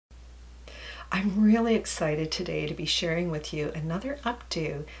I'm really excited today to be sharing with you another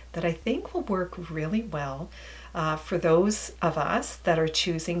updo that I think will work really well for those of us that are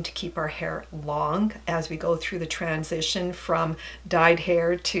choosing to keep our hair long as we go through the transition from dyed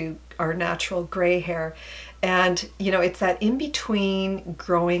hair to our natural gray hair. And you know, it's that in between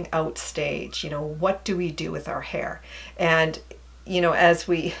growing out stage. You know, what do we do with our hair? And you know, as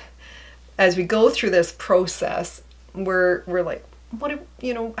we go through this process, we're like, what do,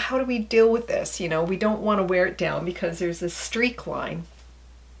 you know, how do we deal with this? You know, we don't want to wear it down because there's a streak line.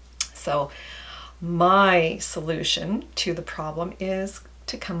 So my solution to the problem is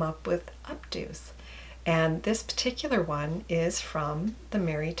to come up with updos. And this particular one is from the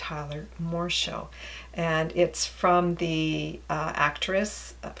Mary Tyler Moore Show. And it's from the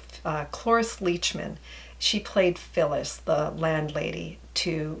actress Cloris Leachman. She played Phyllis, the landlady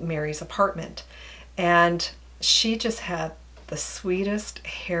to Mary's apartment. And she just had the sweetest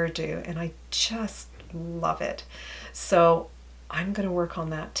hairdo, and I just love it. So I'm going to work on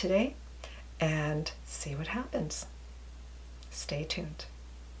that today and see what happens. Stay tuned.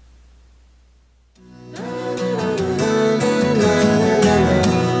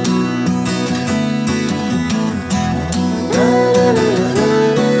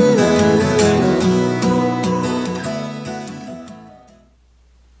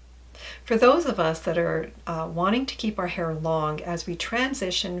 For those of us that are wanting to keep our hair long as we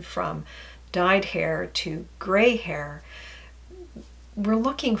transition from dyed hair to gray hair, we're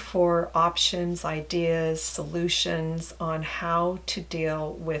looking for options, ideas, solutions on how to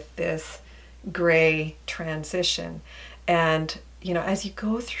deal with this gray transition. And you know, as you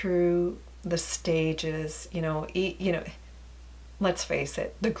go through the stages, you know, let's face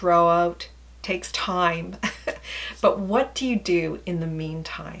it, the grow out takes time. But what do you do in the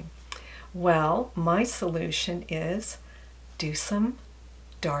meantime? Well, my solution is do some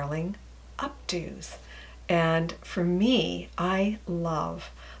darling updos. And for me, I love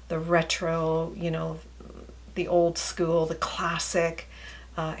the retro, you know, the old school, the classic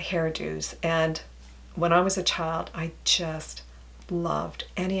hairdos. And when I was a child, I just loved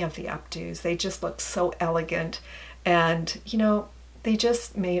any of the updos. They just looked so elegant, and you know, they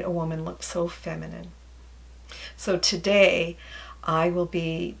just made a woman look so feminine. So today I will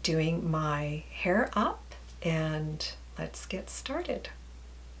be doing my hair up, and let's get started.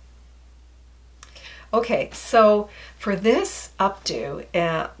 Okay, so for this updo,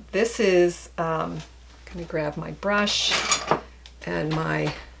 this is, I'm going to grab my brush and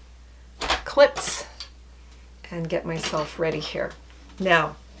my clips and get myself ready here.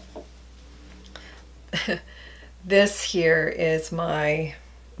 Now, this here is my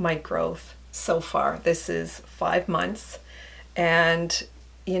growth so far. This is 5 months. And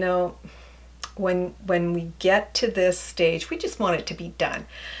you know, when we get to this stage, we just want it to be done.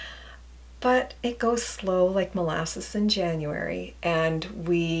 But it goes slow like molasses in January, and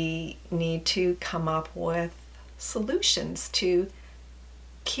we need to come up with solutions to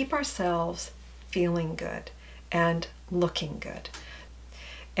keep ourselves feeling good and looking good.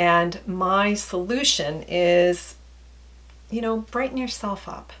 And my solution is, you know, brighten yourself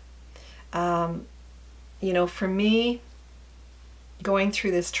up. You know, for me, going through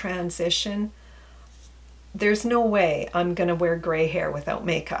this transition, there's no way I'm gonna wear gray hair without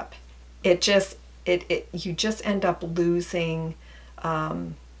makeup. You just end up losing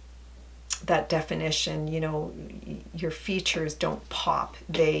that definition. You know, your features don't pop,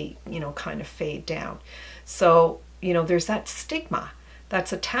 they, you know, kind of fade down. So, you know, there's that stigma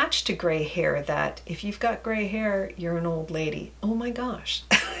that's attached to gray hair, that if you've got gray hair, you're an old lady. Oh my gosh.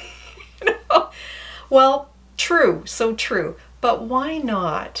 You know? Well, true, so true. But why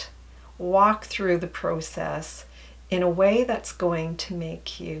not walk through the process in a way that's going to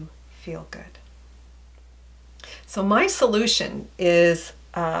make you feel good? So my solution is,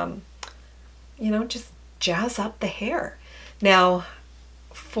 you know, just jazz up the hair. Now,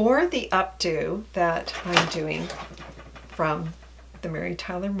 for the updo that I'm doing from the Mary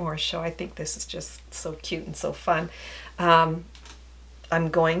Tyler Moore Show, I think this is just so cute and so fun. I'm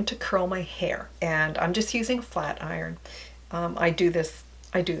going to curl my hair, and I'm just using a flat iron. I do this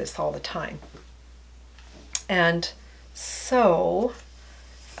all the time. And so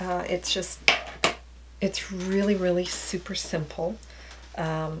it's really, really super simple.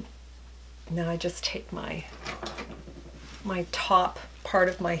 Now I just take my top part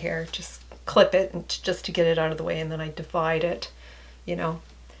of my hair, just clip it, and just to get it out of the way, and then I divide it, you know,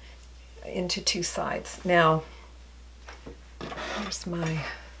 into two sides. Now, here's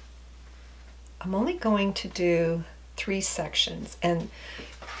I'm only going to do 3 sections, and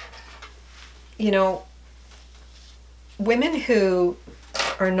you know, women who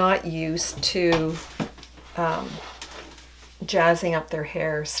are not used to jazzing up their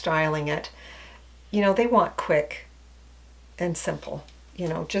hair, styling it, you know, they want quick and simple. You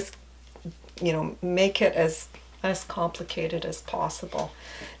know, just, you know, make it as complicated as possible.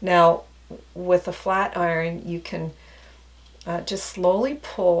 Now, with a flat iron, you can just slowly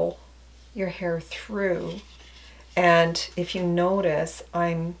pull your hair through, and if you notice,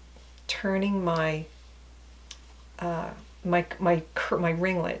 I'm turning my my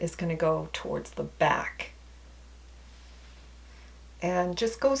ringlet is going to go towards the back, and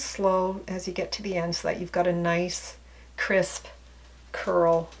just go slow as you get to the end so that you've got a nice crisp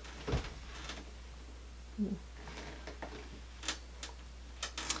curl. I'm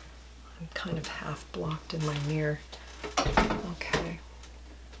kind of half blocked in my mirror. Okay,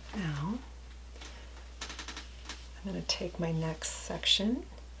 now I'm going to take my next section.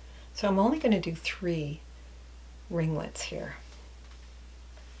 So I'm only going to do 3 ringlets here.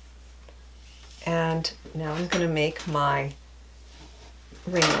 And now I'm going to make my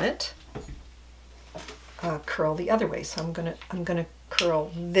ringlet curl the other way. So I'm going to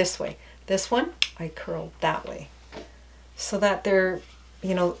curl this way. This one I curl that way, so that they're,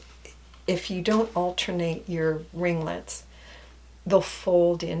 you know, if you don't alternate your ringlets, they'll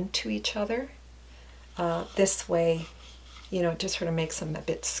fold into each other. This way, you know, it just sort of makes them a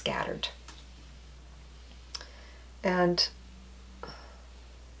bit scattered. And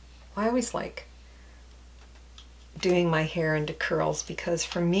I always like doing my hair into curls, because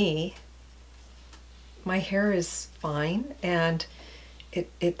for me, my hair is fine and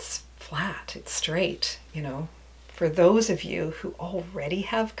it's flat, it's straight, you know. For those of you who already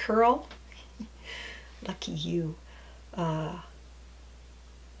have curl, lucky you.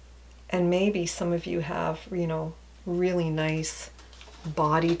 And maybe some of you have, you know, really nice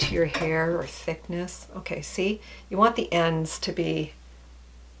body to your hair or thickness. Okay, see, you want the ends to be,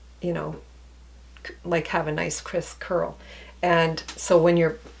 you know, like have a nice crisp curl. And so when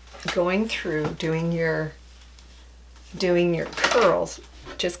you're going through doing your curls,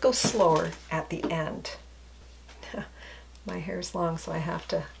 just go slower at the end. My hair's long, so I have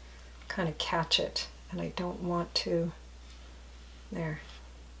to kind of catch it, and I don't want to, there,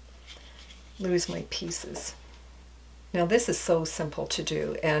 lose my pieces. Now this is so simple to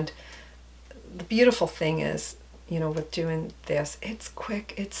do, and the beautiful thing is, you know, with doing this, it's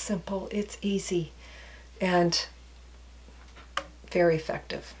quick, it's simple, it's easy, and very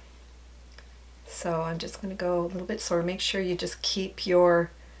effective. So I'm just going to go a little bit slower. Make sure you just keep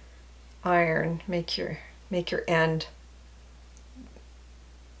your iron, make your end,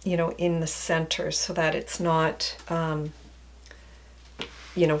 you know, in the center, so that it's not,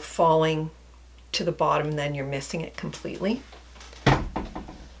 you know, falling to the bottom and then you're missing it completely.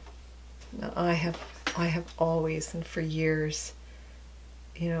 Now, I have always, and for years,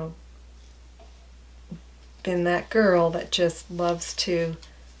 you know, been that girl that just loves to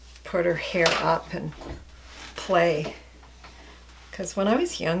put her hair up and play. Because when I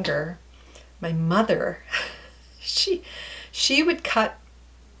was younger, my mother, she would cut,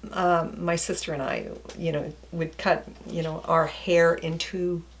 my sister and I, you know, would cut, you know, our hair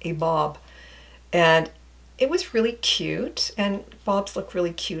into a bob. And it was really cute, and bobs look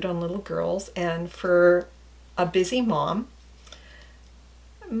really cute on little girls. And for a busy mom,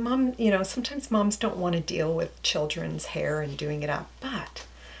 you know, sometimes moms don't want to deal with children's hair and doing it up. But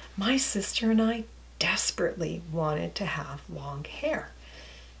my sister and I desperately wanted to have long hair.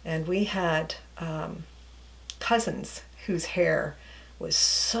 And we had cousins whose hair was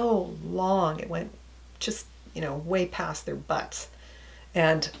so long, it went just, you know, way past their butts.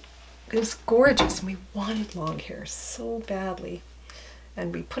 And it was gorgeous, and we wanted long hair so badly.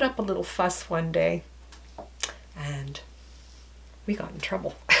 And we put up a little fuss one day, and we got in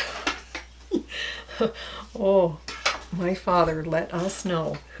trouble. Oh, my father let us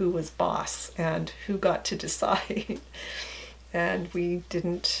know who was boss and who got to decide. And we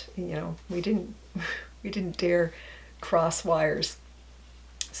didn't, you know, we didn't dare cross wires.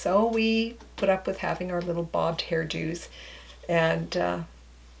 So we put up with having our little bobbed hairdos. And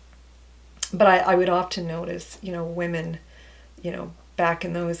but I would often notice, you know, women, you know, back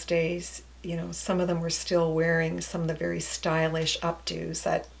in those days, you know, some of them were still wearing some of the very stylish updos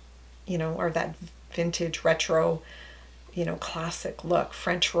that, you know, are that vintage retro, you know, classic look,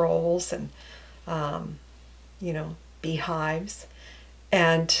 French rolls and, you know, beehives.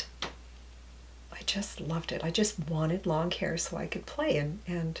 And I just loved it. I just wanted long hair so I could play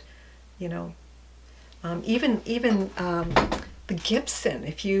and you know, even the Gibson,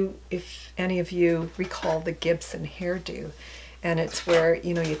 if any of you recall the Gibson hairdo, and it's where,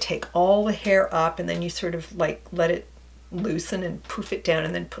 you know, you take all the hair up and then you sort of like let it loosen and poof it down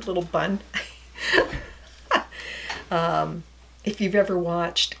and then put a little bun. If you've ever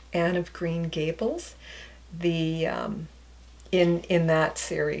watched Anne of Green Gables, the in that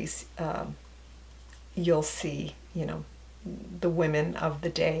series, you'll see, you know, the women of the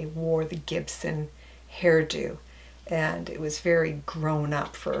day wore the Gibson hairdo, and it was very grown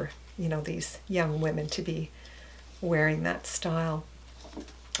up for, you know, these young women to be wearing that style.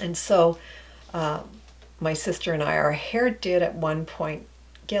 And so my sister and I, our hair did at one point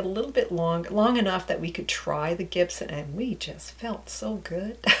get a little bit long enough that we could try the Gibson, and we just felt so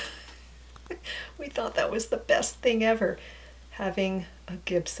good. We thought that was the best thing ever, having a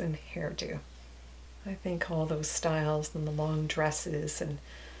Gibson hairdo. I think all those styles and the long dresses and,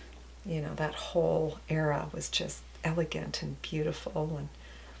 you know, that whole era was just elegant and beautiful, and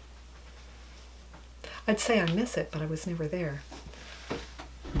I'd say I miss it, but I was never there.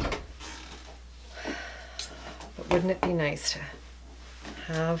 But wouldn't it be nice to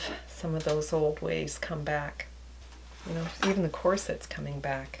have some of those old ways come back? You know, even the corset's coming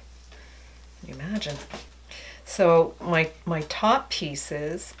back. Can you imagine? So my top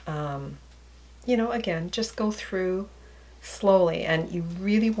pieces, you know, again, just go through slowly, and you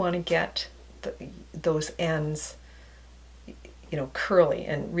really want to get those ends, you know, curly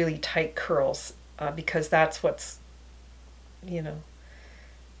and really tight curls, because that's what's, you know,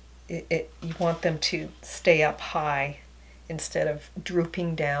 you want them to stay up high instead of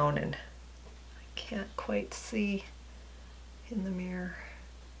drooping down. And I can't quite see in the mirror.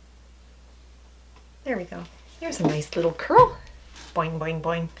 There we go. There's a nice little curl. Boing, boing,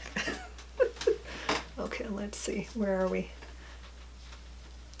 boing. Okay, let's see. Where are we?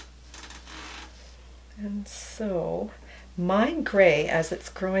 And so my gray, as it's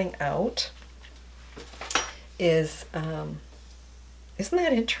growing out, is, isn't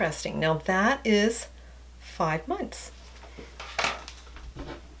that interesting? Now that is 5 months.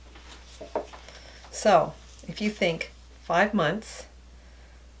 So if you think 5 months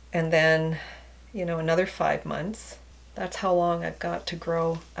and then, you know, another 5 months, that's how long I've got to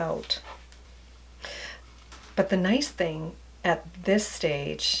grow out. But the nice thing at this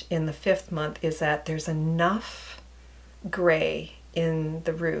stage in the 5th month is that there's enough gray in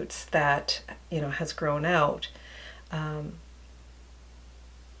the roots that, you know, has grown out.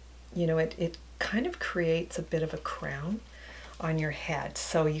 You know, it kind of creates a bit of a crown on your head,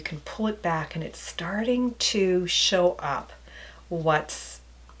 so you can pull it back and it's starting to show up what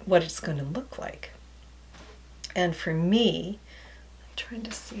it's going to look like. And for me, I'm trying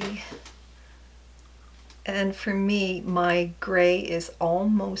to see, and for me, my gray is all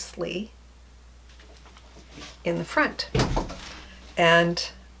mostly in the front, and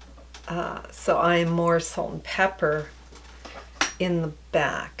so I'm more salt and pepper in the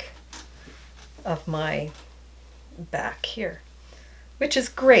back of my back here, which is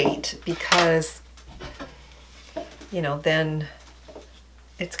great because, you know, then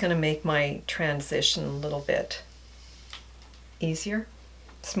it's going to make my transition a little bit easier,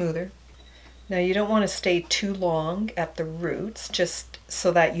 smoother. Now you don't want to stay too long at the roots, just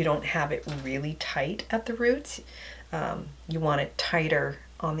so that you don't have it really tight at the roots. You want it tighter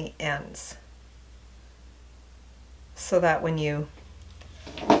on the ends, so that when you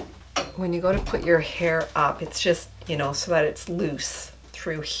go to put your hair up, it's just, you know, so that it's loose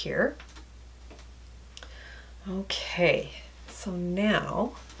through here. Okay, so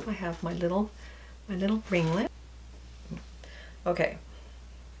now I have my little ringlet. Okay.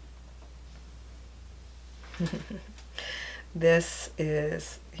 This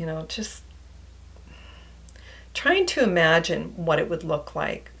is, you know, just trying to imagine what it would look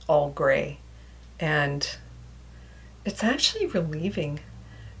like all gray, and it's actually relieving.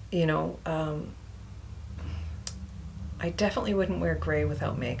 You know, I definitely wouldn't wear gray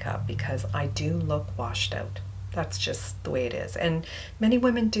without makeup because I do look washed out. That's just the way it is. And many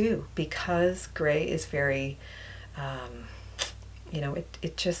women do, because gray is very, you know,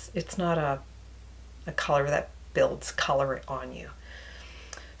 it's not a color that builds color on you.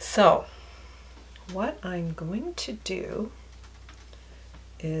 So what I'm going to do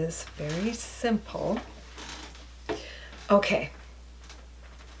is very simple. Okay.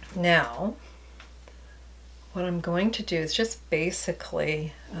 Now, what I'm going to do is just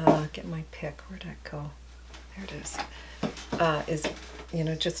basically get my pick. Where'd that go? There it is. Is, you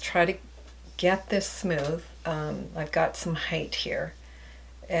know, just try to get this smooth. I've got some height here,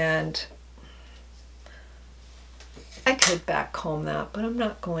 and I could back comb that, but I'm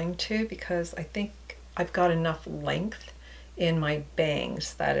not going to, because I think I've got enough length in my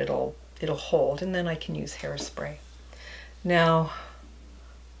bangs that it'll hold, and then I can use hairspray. Now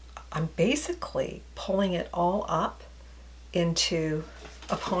I'm basically pulling it all up into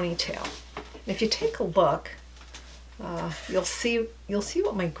a ponytail. And if you take a look, you'll see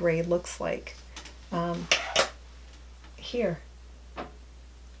what my gray looks like here.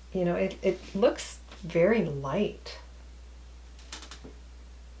 You know, it looks very light.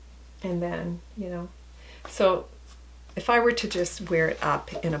 And then, you know, so if I were to just wear it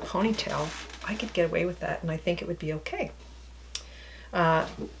up in a ponytail, I could get away with that, and I think it would be okay. But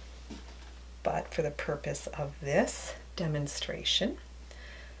for the purpose of this demonstration,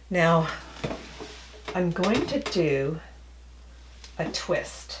 now I'm going to do a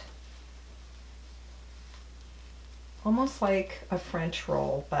twist. Almost like a French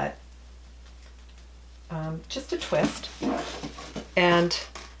roll, but just a twist. And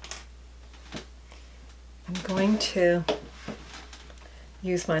I'm going to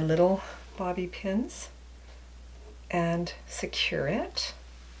use my little bobby pins and secure it.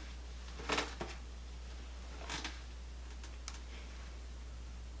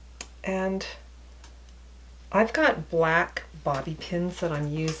 And I've got black bobby pins that I'm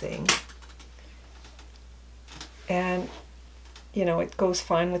using. And, you know, it goes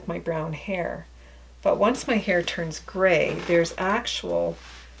fine with my brown hair. But once my hair turns gray, there's actual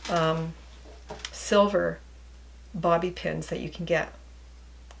silver bobby pins that you can get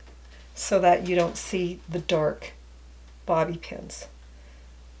so that you don't see the dark bobby pins.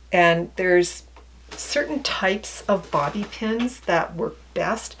 And there's certain types of bobby pins that work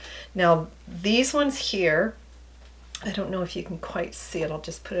best. Now, these ones here, I don't know if you can quite see it. I'll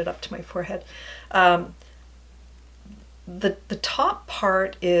just put it up to my forehead. The top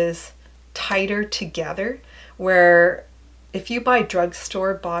part is tighter together, where if you buy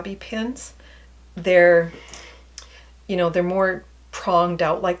drugstore bobby pins, they're, you know, they're more pronged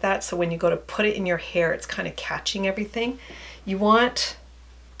out like that. So when you go to put it in your hair, it's kind of catching everything. You want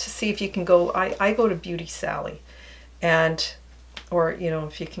to see if you can go, I go to Beauty Sally, and, or, you know,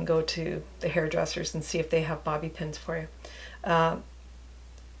 if you can go to the hairdressers and see if they have bobby pins for you.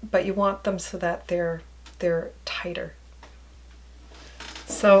 But you want them so that they're tighter.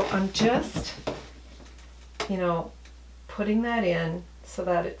 So I'm just, you know, putting that in so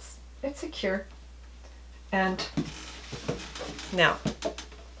that it's secure. And now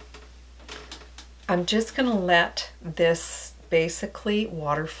I'm just going to let this basically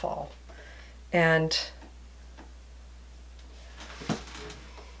waterfall. And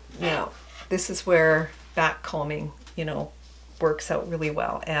now this is where back combing, you know, works out really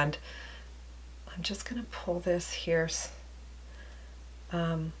well. And I'm just going to pull this here.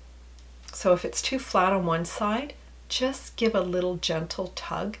 So if it's too flat on one side, just give a little gentle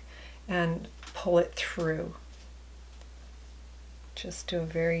tug and pull it through. Just do a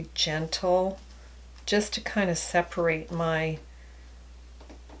very gentle, just to kind of separate my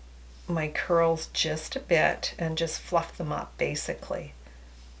curls just a bit and just fluff them up, basically.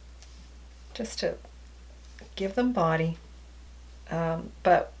 Just to give them body.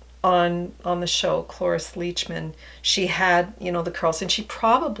 But on the show, Cloris Leachman, she had, you know, the curls, and she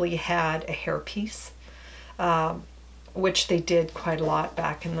probably had a hairpiece, which they did quite a lot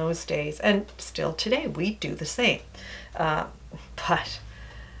back in those days, and still today we do the same.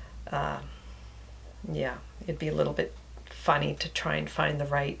 Yeah, it'd be a little bit funny to try and find the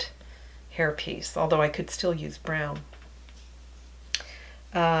right hairpiece, although I could still use brown.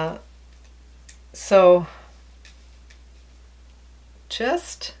 So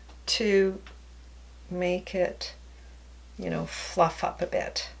just to make it, you know, fluff up a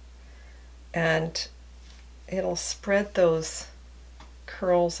bit, and it'll spread those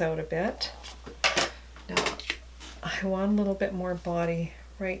curls out a bit. Now I want a little bit more body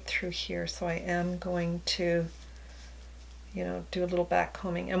right through here, so I am going to, you know, do a little back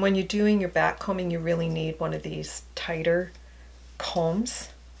combing. And when you're doing your back combing, you really need one of these tighter combs.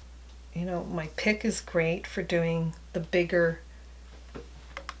 You know, my pick is great for doing the bigger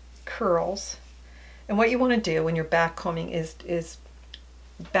curls. And what you want to do when you're back combing is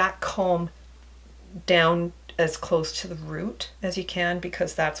back comb down as close to the root as you can,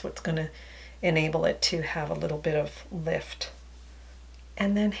 because that's what's going to enable it to have a little bit of lift.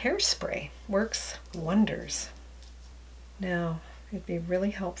 And then hairspray works wonders. Now, it'd be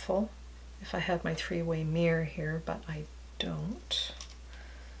really helpful if I had my three-way mirror here, but I don't.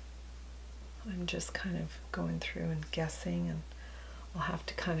 I'm just kind of going through and guessing, and I'll have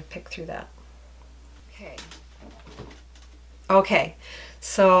to kind of pick through that. Okay,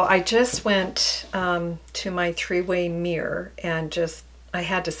 so I just went to my three-way mirror, and I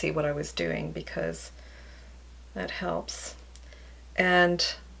had to see what I was doing because that helps.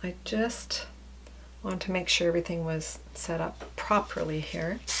 And I just wanted to make sure everything was set up properly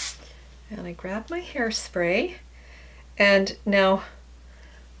here. And I grabbed my hairspray, And now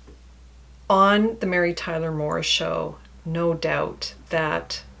on the Mary Tyler Moore show, no doubt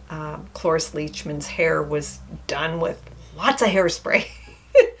that Cloris Leachman's hair was done with lots of hairspray.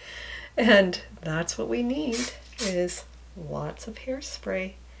 And that's what we need, is lots of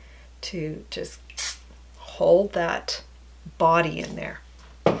hairspray to just hold that body in there.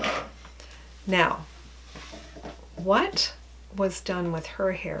 Now, what was done with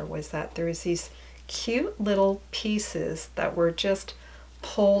her hair was that there was these cute little pieces that were just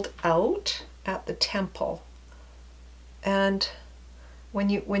pulled out at the temple. And when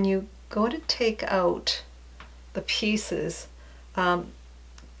you go to take out the pieces,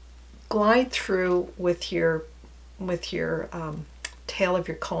 glide through with your tail of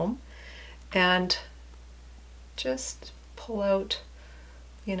your comb and just pull out,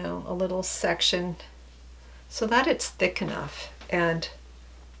 you know, a little section so that it's thick enough. And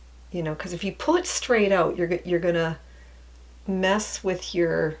you know, because if you pull it straight out, you're gonna mess with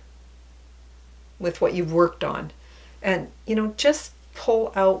what you've worked on. And you know, just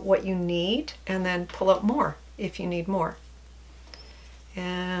pull out what you need and then pull out more if you need more.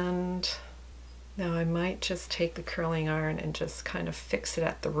 And now I might just take the curling iron and just kind of fix it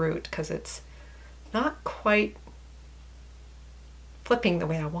at the root, because it's not quite flipping the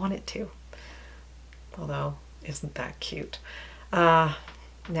way I want it to. Although, isn't that cute? Now,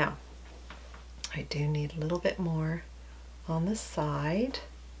 I do need a little bit more on the side.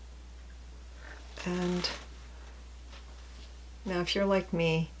 And now if you're like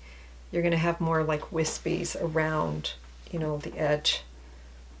me, you're going to have more like wispies around, you know, the edge,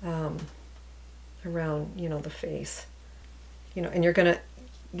 around, you know, the face, you know, and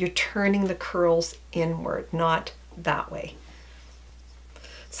you're turning the curls inward, not that way.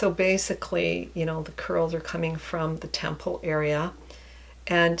 So basically, you know, the curls are coming from the temple area,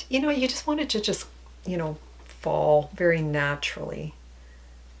 and, you know, you just want it to just, you know, fall very naturally.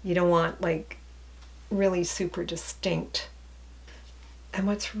 You don't want like really super distinct. And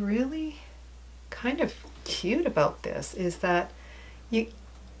what's really kind of cute about this is that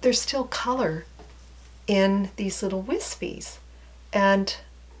there's still color in these little wispies, and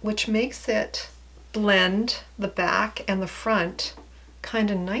which makes it blend the back and the front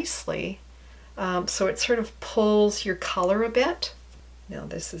kind of nicely. So it sort of pulls your color a bit. Now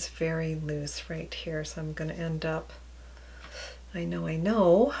this is very loose right here, so I'm going to end up, I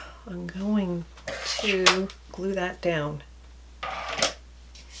know, I'm going to glue that down.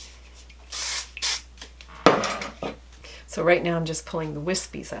 So right now I'm just pulling the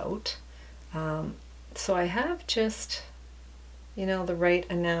wispies out. So I have just, you know, the right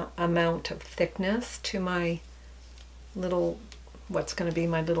amount of thickness to my little, what's going to be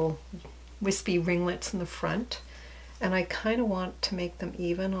my little wispy ringlets in the front. And I kind of want to make them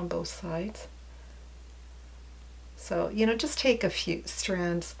even on both sides. So, you know, just take a few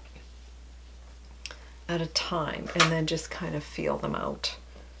strands at a time and then just kind of feel them out.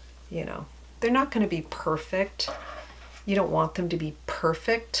 You know, they're not going to be perfect. You don't want them to be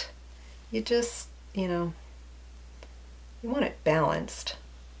perfect. You just, you know, you want it balanced.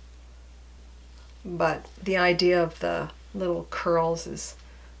 But the idea of the little curls is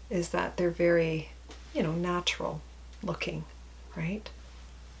that they're very, you know, natural looking, right?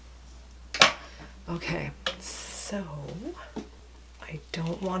 Okay, so I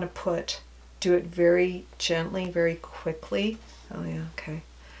don't want to do it very gently, very quickly. Oh yeah, okay.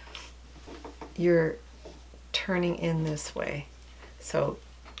 You're turning in this way, so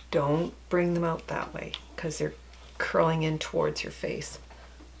don't bring them out that way, because they're curling in towards your face.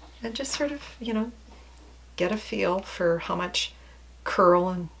 And just sort of, you know, get a feel for how much curl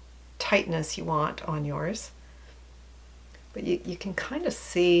and tightness you want on yours. But you can kind of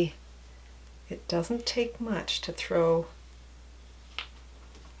see it doesn't take much to throw,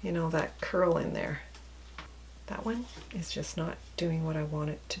 you know, that curl in there. That one is just not doing what I want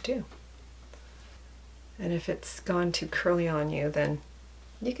it to do. And if it's gone too curly on you, then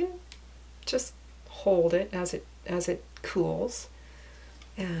you can just hold it as it cools.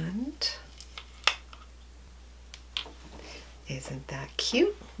 And isn't that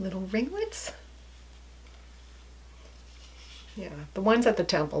cute? Little ringlets. Yeah, the ones at the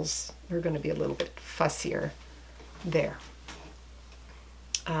temples are going to be a little bit fussier there.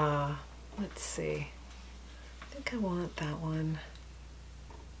 Let's see. I think I want that one.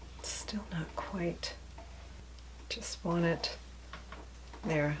 Still not quite. Just want it.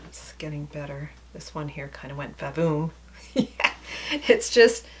 There, it's getting better. This one here kind of went va-voom. Yeah, it's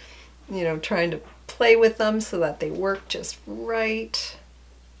just, you know, trying to play with them so that they work just right.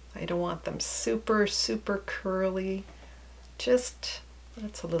 I don't want them super, super curly. Just,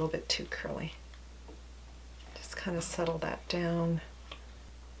 that's a little bit too curly. Just kind of settle that down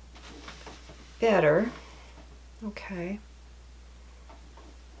better. Okay.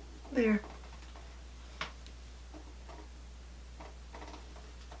 There.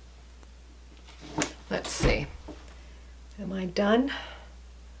 Let's see. Am I done?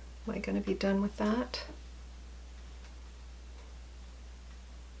 Am I going to be done with that?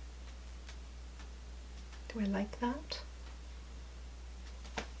 Do I like that?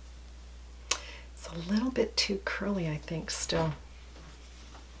 It's a little bit too curly, I think, still.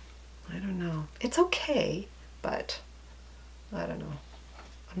 I don't know. It's okay, but I don't know.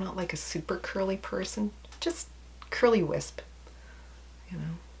 I'm not like a super curly person, just curly wisp, you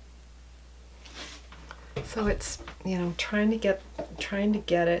know. So it's, you know, trying to get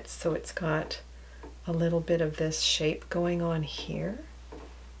it so it's got a little bit of this shape going on here.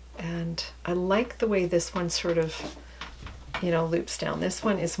 And I like the way this one sort of, you know, loops down. This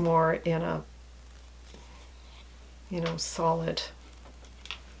one is more in a, you know, solid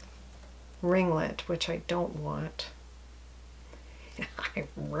ringlet, which I don't want. I'm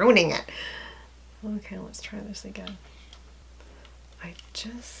ruining it. Okay, let's try this again.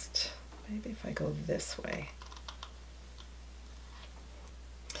 Maybe if I go this way.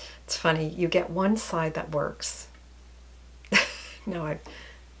 It's funny, you get one side that works. No, I've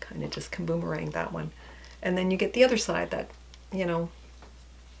kind of just kaboomeranged that one. And then you get the other side that, you know,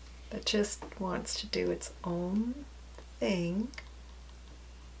 that just wants to do its own thing.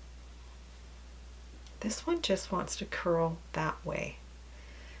 This one just wants to curl that way.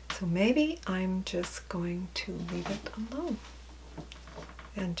 So maybe I'm just going to leave it alone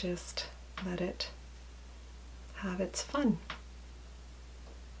and just let it have its fun.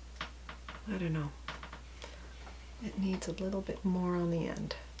 I don't know. It needs a little bit more on the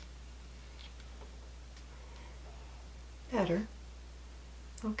end. Better.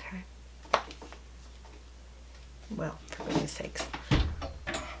 Okay. Well, for goodness sakes.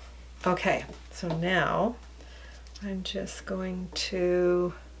 Okay, so now I'm just going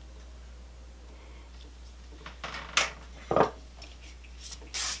to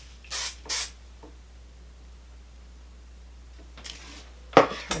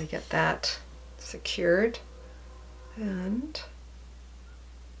try to get that secured, and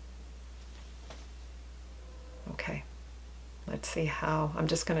okay, let's see how. I'm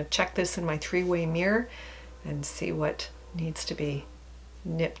just going to check this in my three-way mirror and see what needs to be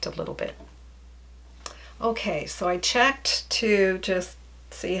nipped a little bit. Okay, so I checked to just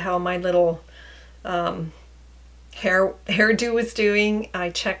see how my little hairdo was doing. I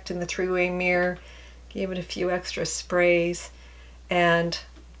checked in the three-way mirror, gave it a few extra sprays, and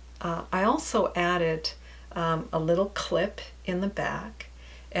I also added a little clip in the back,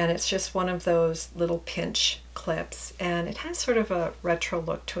 and it's just one of those little pinch clips, and it has sort of a retro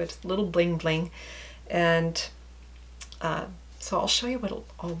look to it, a little bling bling, and so I'll show you what it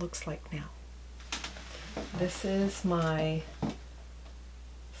all looks like now. This is my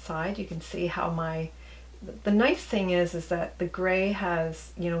side. You can see how the nice thing is that the gray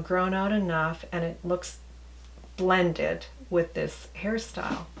has, you know, grown out enough and it looks blended with this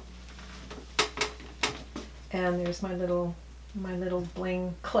hairstyle. And there's my little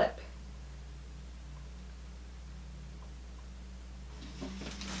bling clip.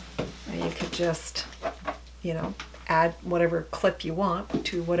 And you could just, you know, add whatever clip you want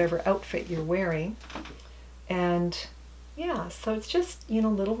to whatever outfit you're wearing. And yeah, so it's just, you know,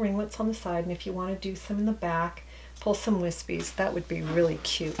 little ringlets on the side, and if you want to do some in the back, pull some wispies, that would be really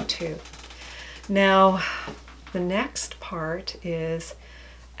cute too. Now the next part is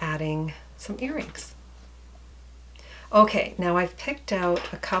adding some earrings. Okay, now I've picked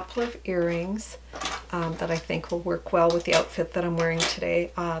out a couple of earrings that I think will work well with the outfit that I'm wearing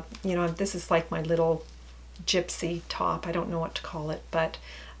today. You know, this is like my little gypsy top, I don't know what to call it, but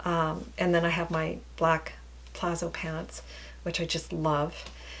and then I have my black plazo pants, which I just love,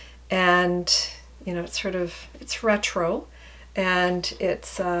 and you know, it's retro, and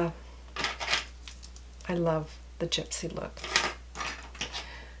it's I love the gypsy look.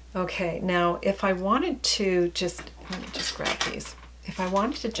 Okay, now if I wanted to just, let me just grab these, if I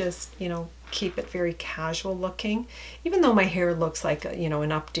wanted to just, you know, keep it very casual looking, even though my hair looks like, you know, an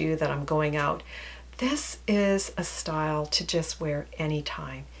updo that I'm going out, this is a style to just wear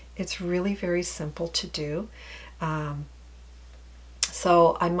anytime. It's really very simple to do.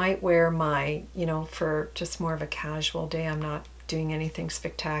 So I might wear my, you know, for just more of a casual day, I'm not doing anything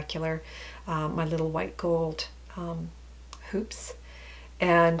spectacular, my little white gold hoops.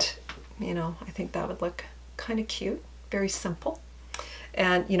 And, you know, I think that would look kind of cute, very simple.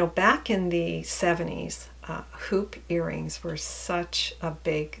 And, you know, back in the 70s, hoop earrings were such a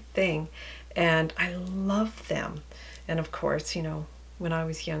big thing. and I love them. And of course, you know, when I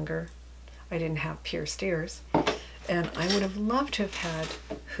was younger, I didn't have pierced ears, and I would have loved to have had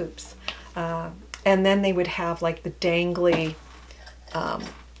hoops. And then they would have like the dangly,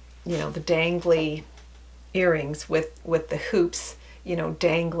 you know, the dangly earrings with the hoops, you know,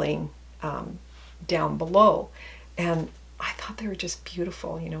 dangling down below. And I thought they were just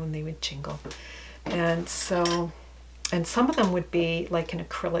beautiful, you know, and they would jingle. And so, and some of them would be like an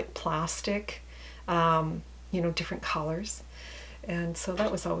acrylic plastic, you know, different colors. And so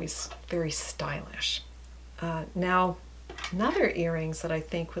that was always very stylish. Now, another earrings that I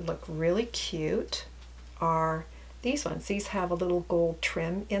think would look really cute are these ones. These have a little gold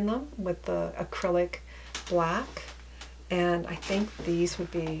trim in them with the acrylic black. And I think these would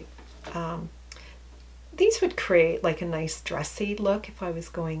be, these would create like a nice dressy look if I was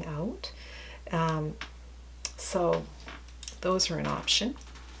going out. So those are an option.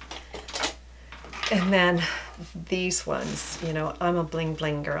 And then these ones, you know, I'm a bling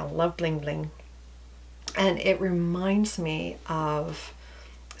bling girl, love bling bling. And it reminds me of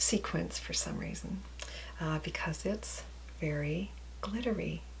sequins for some reason, because it's very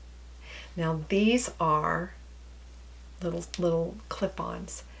glittery. Now these are little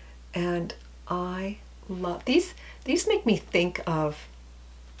clip-ons, and I love these. These make me think of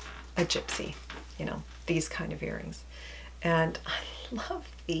a gypsy, you know, these kind of earrings. And I love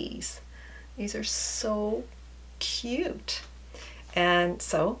these. These are so cute. And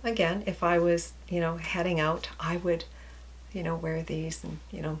so again, if I was, you know, heading out, I would, you know, wear these, and,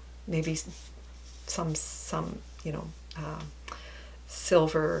 you know, maybe some you know,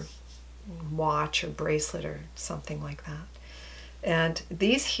 silver watch or bracelet or something like that. And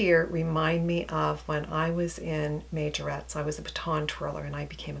these here remind me of when I was in majorettes. I was a baton twirler and I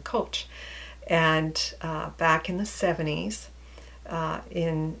became a coach. And back in the 70s,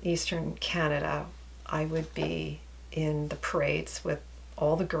 in Eastern Canada, I would be in the parades with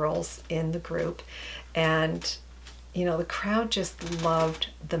all the girls in the group, and you know, the crowd just loved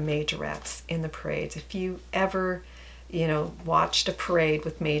the majorettes in the parades. If you ever, you know, watched a parade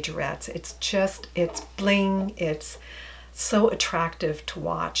with majorettes, it's bling, it's so attractive to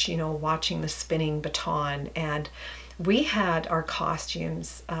watch, you know, watching the spinning baton. And we had our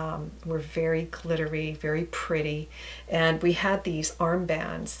costumes were very glittery, very pretty, and we had these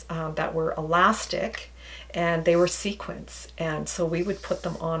armbands that were elastic, and they were sequins, and so we would put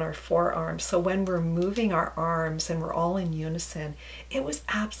them on our forearms. So when we're moving our arms and we're all in unison, it was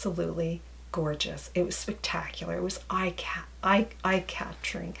absolutely gorgeous. It was spectacular. It was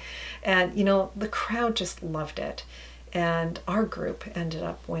eye-catching, and you know, the crowd just loved it. And our group ended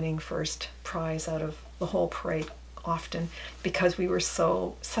up winning first prize out of the whole parade often, because we were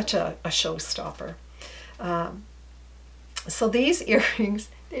such a showstopper. So these earrings,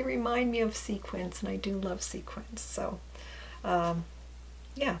 they remind me of sequins, and I do love sequins. So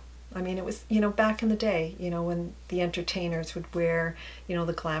yeah, I mean, it was, you know, back in the day, you know, when the entertainers would wear, you know,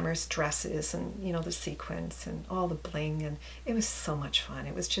 the glamorous dresses and, you know, the sequins and all the bling, and it was so much fun.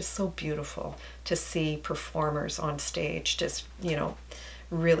 It was just so beautiful to see performers on stage just, you know,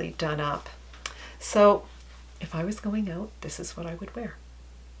 really done up. So if I was going out, this is what I would wear.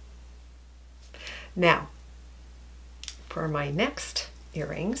 Now, for my next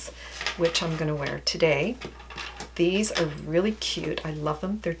earrings, which I'm going to wear today, these are really cute. I love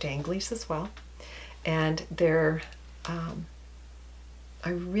them. They're danglies as well. And they're, I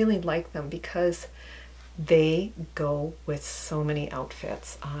really like them because they go with so many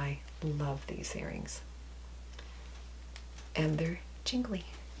outfits. I love these earrings. And they're jingly.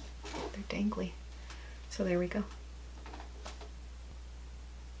 They're dangly. So there we go.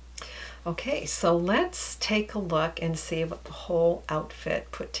 Okay, so let's take a look and see what the whole outfit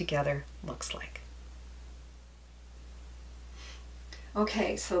put together looks like.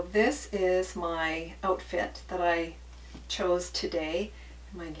 Okay, so this is my outfit that I chose today.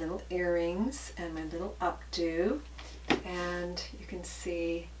 My little earrings and my little updo. And you can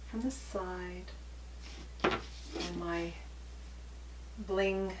see from the side and my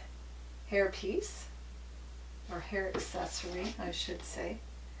bling hairpiece, or hair accessory, I should say.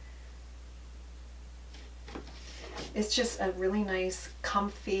 It's just a really nice,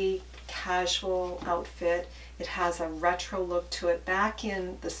 comfy, casual outfit. It has a retro look to it. Back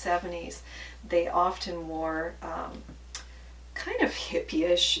in the 70s, they often wore kind of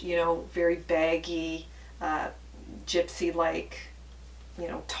hippie-ish, you know, very baggy, gypsy-like, you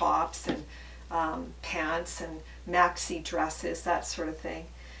know, tops and pants and maxi dresses, that sort of thing.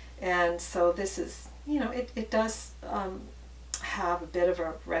 And so this is, you know, it does have a bit of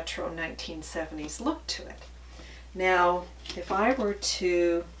a retro 1970s look to it. Now, if I were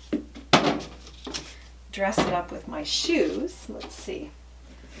to dress it up with my shoes, let's see.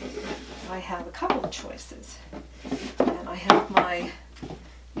 I have a couple of choices. And I have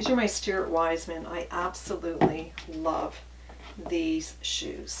these are my Stuart Weitzman. I absolutely love these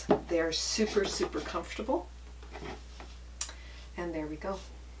shoes. They're super, super comfortable. And there we go.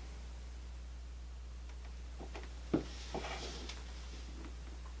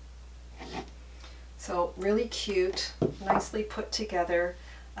 So really cute, nicely put together,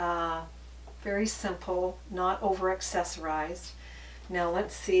 very simple, not over accessorized. Now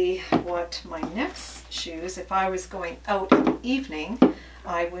let's see what my next shoes, if I was going out in the evening,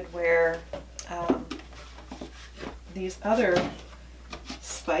 I would wear these other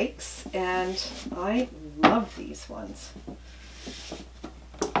spikes, and I love these ones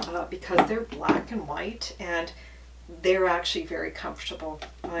because they're black and white and they're actually very comfortable.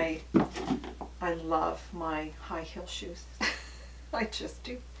 I love my high heel shoes. I just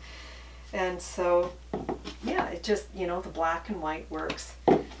do. And so, yeah, it just, you know, the black and white works.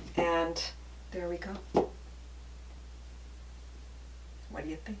 And there we go. What do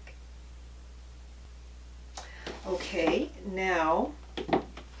you think? Okay, now,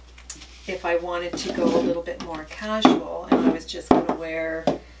 if I wanted to go a little bit more casual and I was just going to wear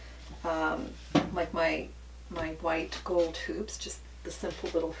like my white gold hoops, just the simple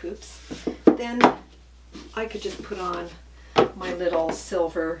little hoops, then I could just put on my little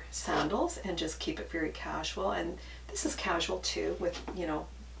silver sandals and just keep it very casual. And this is casual too, with, you know,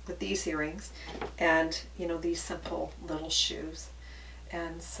 with these earrings and, you know, these simple little shoes.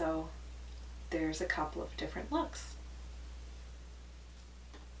 And so there's a couple of different looks.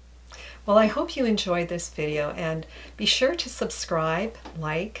 Well, I hope you enjoyed this video, and be sure to subscribe,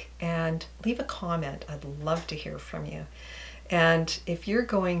 like, and leave a comment. I'd love to hear from you. And if you're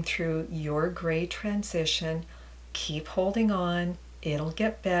going through your gray transition, keep holding on. It'll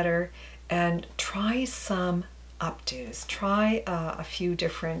get better. And try some updos. Try a few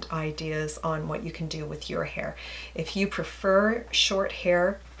different ideas on what you can do with your hair. If you prefer short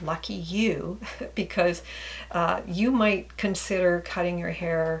hair, lucky you, because you might consider cutting your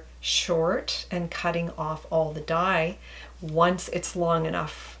hair short and cutting off all the dye once it's long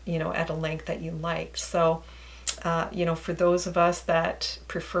enough, you know, at a length that you like. So you know, for those of us that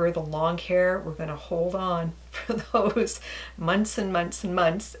prefer the long hair, we're going to hold on for those months and months and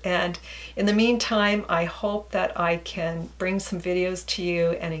months. And in the meantime, I hope that I can bring some videos to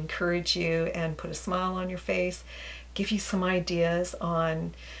you and encourage you and put a smile on your face, give you some ideas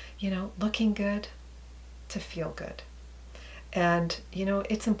on, you know, looking good to feel good. And, you know,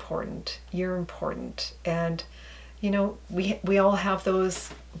 it's important. You're important. And, you know, we all have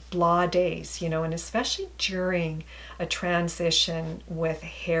those blah days, you know, and especially during a transition with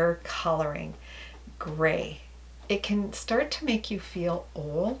hair coloring, gray, it can start to make you feel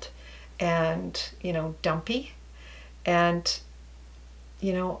old and, you know, dumpy. And,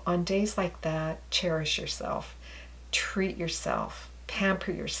 you know, on days like that, cherish yourself, treat yourself,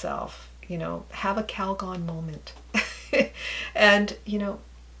 pamper yourself, you know, have a Calgon moment. And, you know,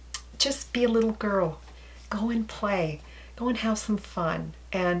 just be a little girl. Go and play, go and have some fun,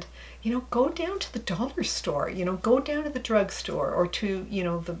 and, you know, go down to the dollar store, you know, go down to the drugstore or to, you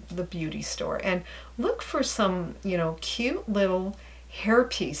know, the beauty store and look for some, you know, cute little hair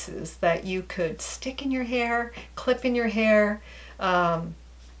pieces that you could stick in your hair, clip in your hair. You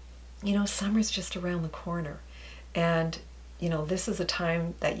know, summer's just around the corner, and, you know, this is a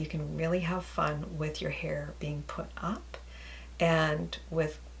time that you can really have fun with your hair being put up and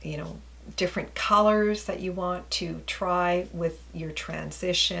with, you know, different colors that you want to try with your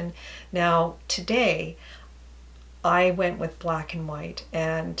transition. Now, today I went with black and white,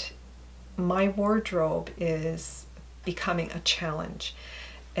 and my wardrobe is becoming a challenge.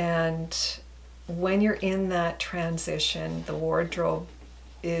 And when you're in that transition, the wardrobe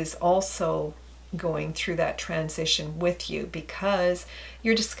is also going through that transition with you, because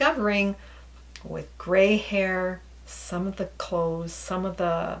you're discovering with gray hair, some of the clothes, some of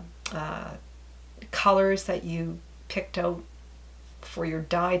the colors that you picked out for your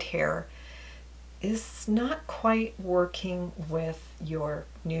dyed hair is not quite working with your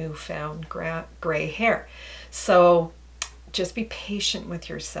newfound gray hair. So just be patient with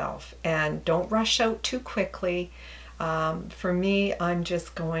yourself and don't rush out too quickly. For me, I'm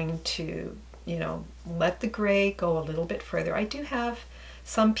just going to, you know, let the gray go a little bit further. I do have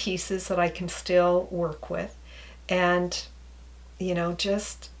some pieces that I can still work with, and, you know,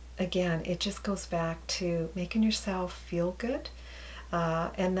 just again, it just goes back to making yourself feel good,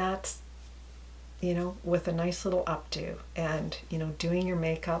 and that's, you know, with a nice little updo, and, you know, doing your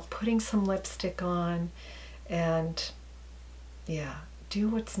makeup, putting some lipstick on, and yeah, do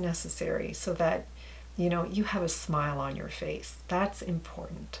what's necessary so that, you know, you have a smile on your face. That's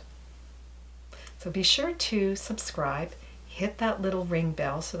important. So be sure to subscribe, hit that little ring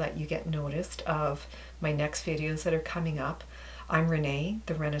bell so that you get noticed of my next videos that are coming up. I'm Renee,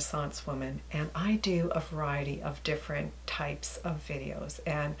 the Renaissance Woman, and I do a variety of different types of videos.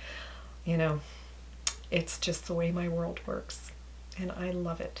 And, you know, it's just the way my world works, and I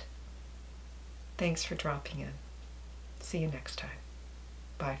love it. Thanks for dropping in. See you next time.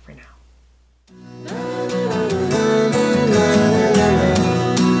 Bye for now.